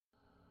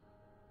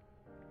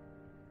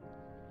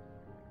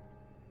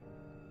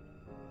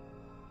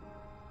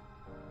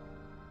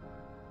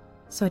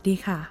สวัสดี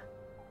ค่ะ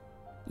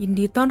ยิน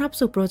ดีต้อนรับ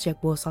สู่โปรเจก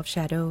ต์ World of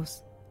Shadows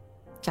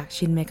จาก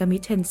ชินเมกามิ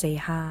เทนเซ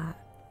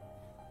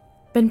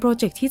5เป็นโปร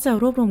เจกต์ที่จะ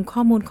รวบรวมข้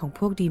อมูลของพ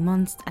วก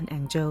Demons and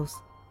Angels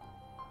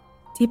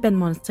ที่เป็น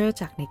มอนสเตอร์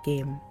จากในเก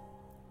ม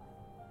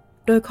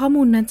โดยข้อ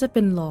มูลนั้นจะเ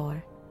ป็นลอ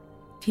ร์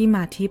ที่ม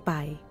าที่ไป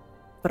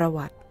ประ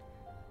วัติ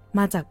ม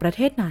าจากประเ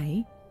ทศไหน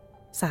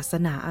ศาส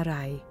นาอะไร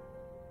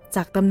จ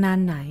ากตำนาน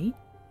ไหน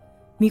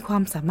มีควา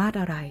มสามารถ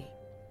อะไร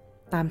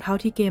ตามเท่า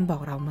ที่เกมบอ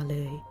กเรามาเล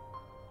ย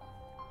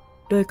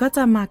โดยก็จ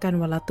ะมากัน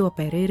วันละตัวไป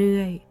เ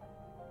รื่อย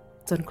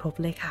ๆจนครบ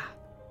เลยค่ะ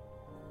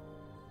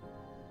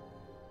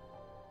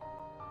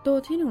ตัว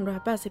ที่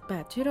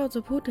188ที่เราจะ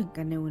พูดถึง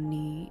กันในวัน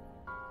นี้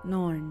น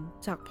อร์น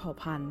จากเผ่า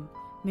พันธุ์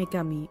เมก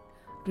ามิ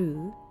หรือ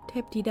เท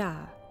พธิดา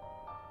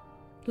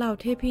เหล่า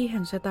เทพีแ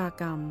ห่งชะตา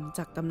กรรมจ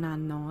ากตำนาน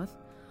นอร์ส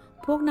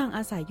พวกนางอ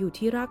าศัยอยู่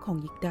ที่รากของ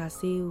ยิกดา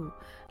ซิล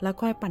และ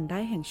คอยปั่นได้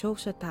แห่งโชค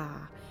ชะตา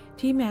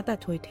ที่แม้แต่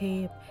ทวยเท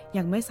พ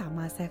ยังไม่สาม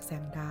ารถแทรกแซ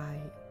งได้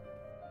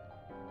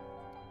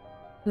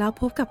แล้ว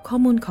พบกับข้อ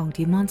มูลของ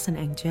Demons and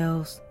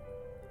Angels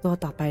ตัว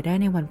ต่อไปได้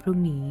ในวันพรุ่ง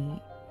นี้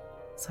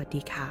สวัส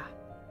ดีค่ะ